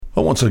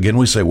Well, once again,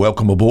 we say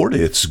welcome aboard.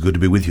 It's good to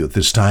be with you at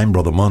this time.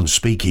 Brother Munn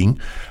speaking.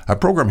 Our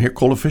program here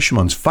called A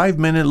Fisherman's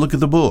 5-Minute Look at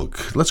the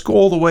Book. Let's go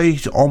all the way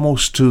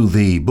almost to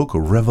the book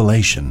of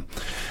Revelation.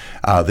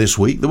 This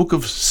week, the book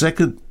of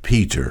 2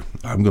 Peter.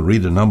 I'm going to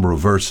read a number of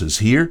verses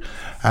here,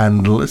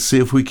 and let's see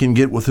if we can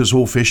get what this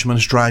old fisherman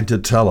is trying to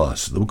tell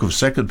us. The book of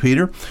 2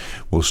 Peter,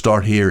 we'll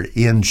start here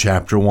in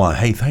chapter 1.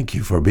 Hey, thank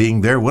you for being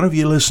there. Whenever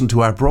you listen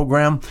to our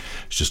program,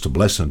 it's just a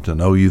blessing to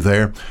know you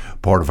there,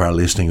 part of our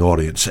listening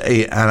audience.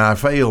 Hey, and I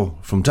fail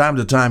from time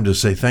to time to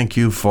say thank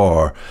you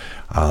for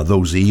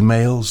those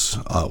emails.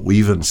 We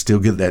even still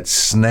get that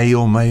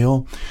snail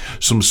mail.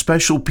 Some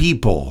special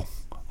people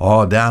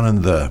down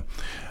in the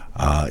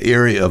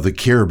area of the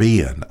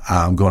Caribbean.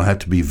 I'm going to have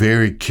to be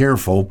very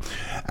careful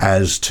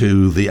as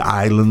to the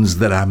islands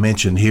that I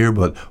mentioned here,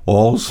 but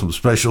some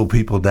special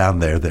people down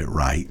there that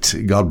write.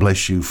 God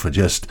bless you for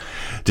just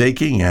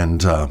taking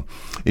and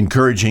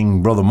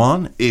encouraging Brother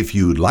Munn. If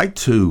you'd like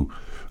to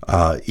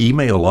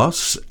email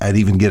us and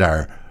even get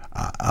our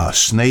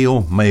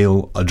snail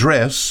mail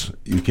address,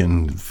 you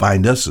can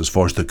find us as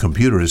far as the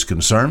computer is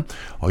concerned.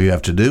 All you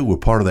have to do, we're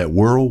part of that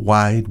World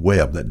Wide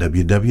Web, that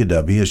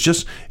www. It's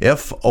just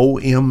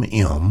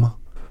FOMM,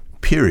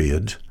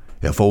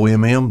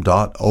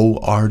 FOMM.org.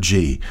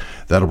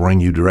 That'll bring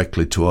you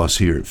directly to us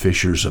here at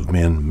Fishers of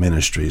Men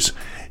Ministries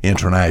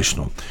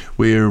International.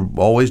 We're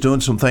always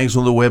doing some things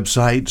on the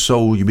website,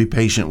 so you be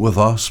patient with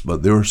us,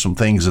 but there are some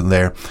things in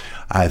there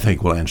I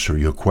think will answer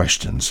your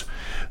questions.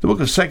 The book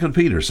of 2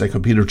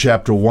 Peter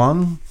chapter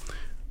 1,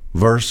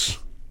 verse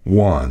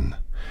 1.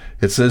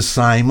 It says,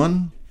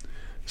 Simon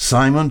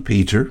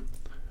Peter,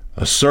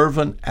 a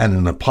servant and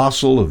an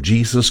apostle of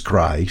Jesus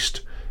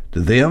Christ, to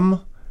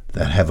them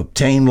that have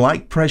obtained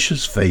like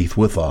precious faith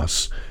with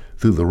us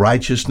through the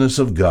righteousness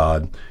of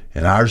God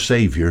and our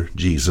Savior,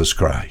 Jesus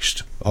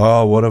Christ.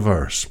 Oh, what a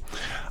verse.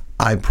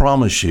 I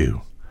promise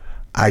you,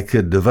 I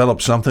could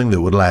develop something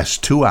that would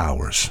last 2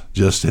 hours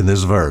just in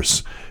this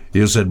verse.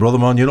 You said, Brother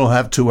Munn, you don't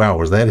have 2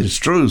 hours. That is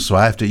true, so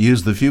I have to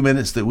use the few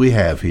minutes that we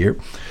have here.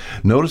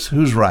 Notice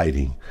who's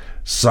writing.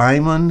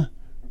 Simon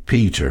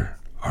Peter,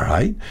 all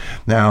right?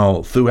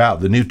 Now, throughout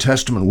the New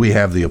Testament, we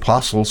have the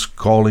apostles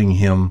calling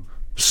him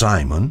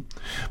Simon.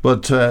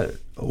 But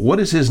what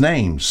is his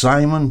name?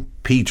 Simon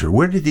Peter.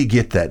 Where did he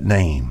get that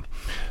name?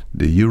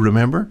 Do you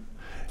remember?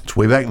 It's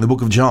way back in the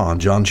book of John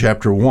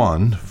chapter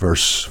 1,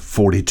 verse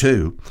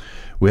 42.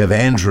 We have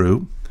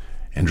Andrew.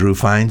 Andrew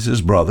finds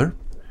his brother.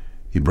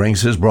 He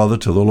brings his brother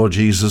to the Lord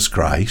Jesus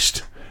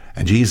Christ.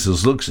 And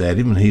Jesus looks at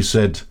him and he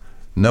said,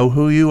 know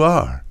who you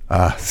are.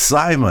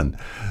 Simon,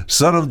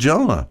 son of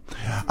Jonah.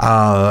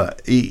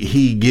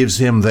 He gives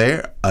him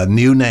there a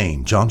new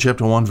name. John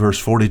chapter 1, verse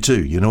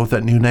 42. You know what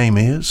that new name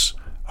is?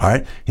 All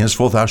right.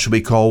 Henceforth thou shalt be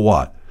called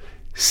what?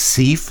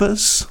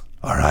 Cephas.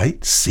 All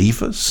right.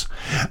 Cephas.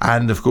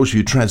 And of course,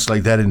 you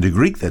translate that into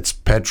Greek, that's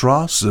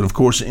Petros. And of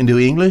course, into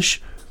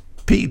English,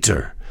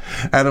 Peter.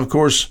 And of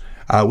course,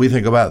 we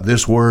think about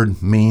this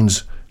word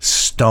means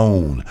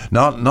stone,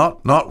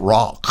 not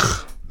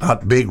rock.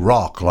 Not big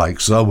rock like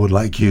some would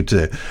like you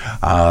to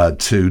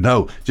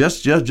know.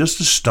 Just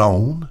a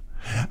stone.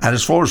 And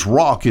as far as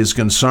rock is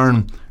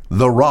concerned,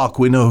 the rock,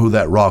 we know who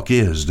that rock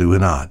is, do we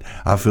not?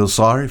 I feel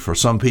sorry for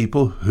some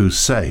people who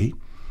say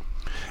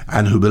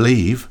and who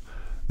believe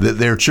that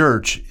their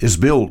church is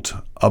built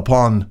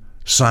upon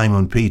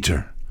Simon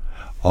Peter.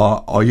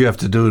 All you have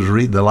to do is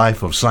read the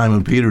life of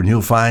Simon Peter, and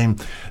you'll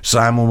find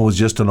Simon was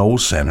just an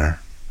old sinner.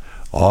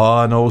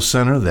 An old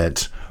sinner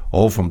that,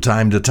 from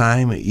time to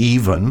time,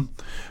 even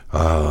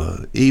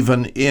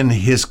in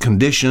his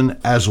condition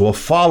as a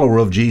follower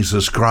of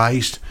Jesus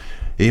Christ,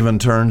 even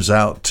turns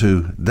out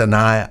to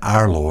deny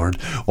our Lord.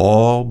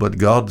 But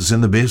God's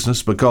in the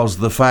business because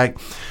of the fact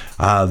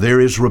there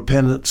is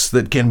repentance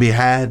that can be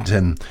had.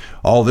 And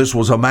this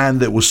was a man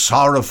that was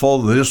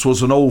sorrowful. This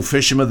was an old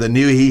fisherman that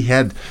knew he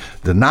had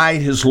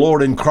denied his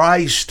Lord in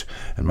Christ.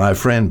 And my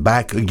friend,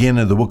 back again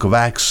in the book of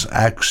Acts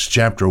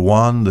chapter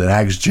 1, then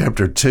Acts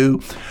chapter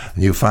 2,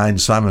 you find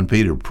Simon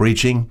Peter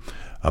preaching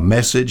a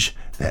message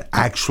that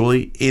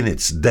actually in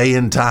its day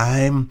and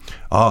time,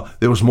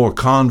 there was more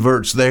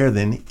converts there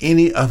than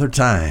any other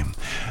time.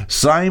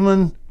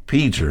 Simon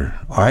Peter,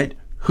 all right,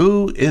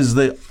 who is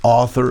the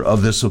author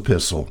of this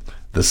epistle?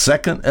 The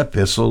second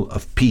epistle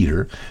of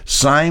Peter.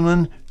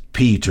 Simon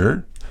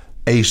Peter,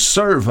 a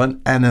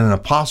servant and an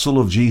apostle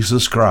of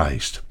Jesus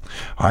Christ.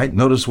 All right,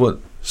 notice what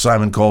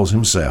Simon calls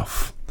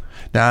himself.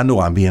 Now, I know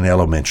I'm being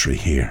elementary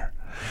here.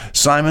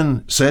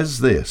 Simon says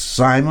this,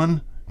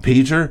 Simon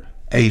Peter,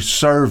 a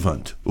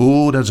servant.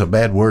 Ooh, that's a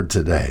bad word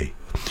today.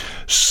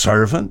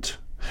 Servant.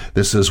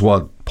 This is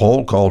what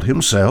Paul called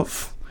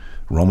himself.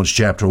 Romans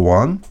chapter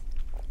 1.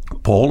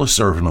 Paul, a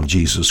servant of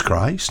Jesus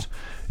Christ.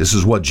 This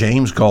is what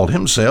James called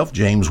himself.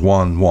 James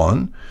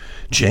 1:1.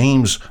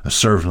 James, a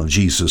servant of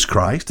Jesus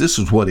Christ. This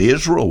is what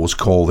Israel was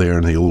called there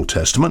in the Old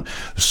Testament.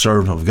 A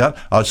servant of God.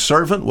 A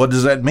servant, what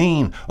does that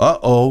mean?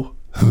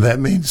 That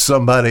means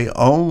somebody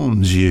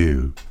owns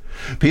you.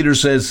 Peter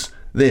says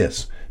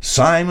this.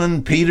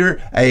 Simon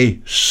Peter, a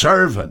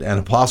servant and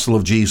apostle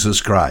of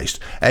Jesus Christ.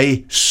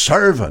 A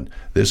servant.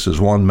 This is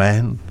one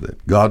man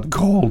that God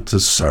called to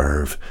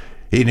serve.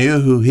 He knew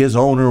who his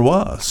owner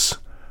was.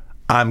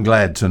 I'm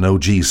glad to know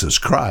Jesus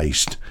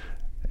Christ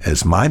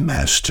as my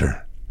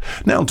master.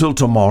 Now until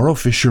tomorrow,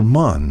 Fisher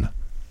Munn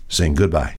saying goodbye.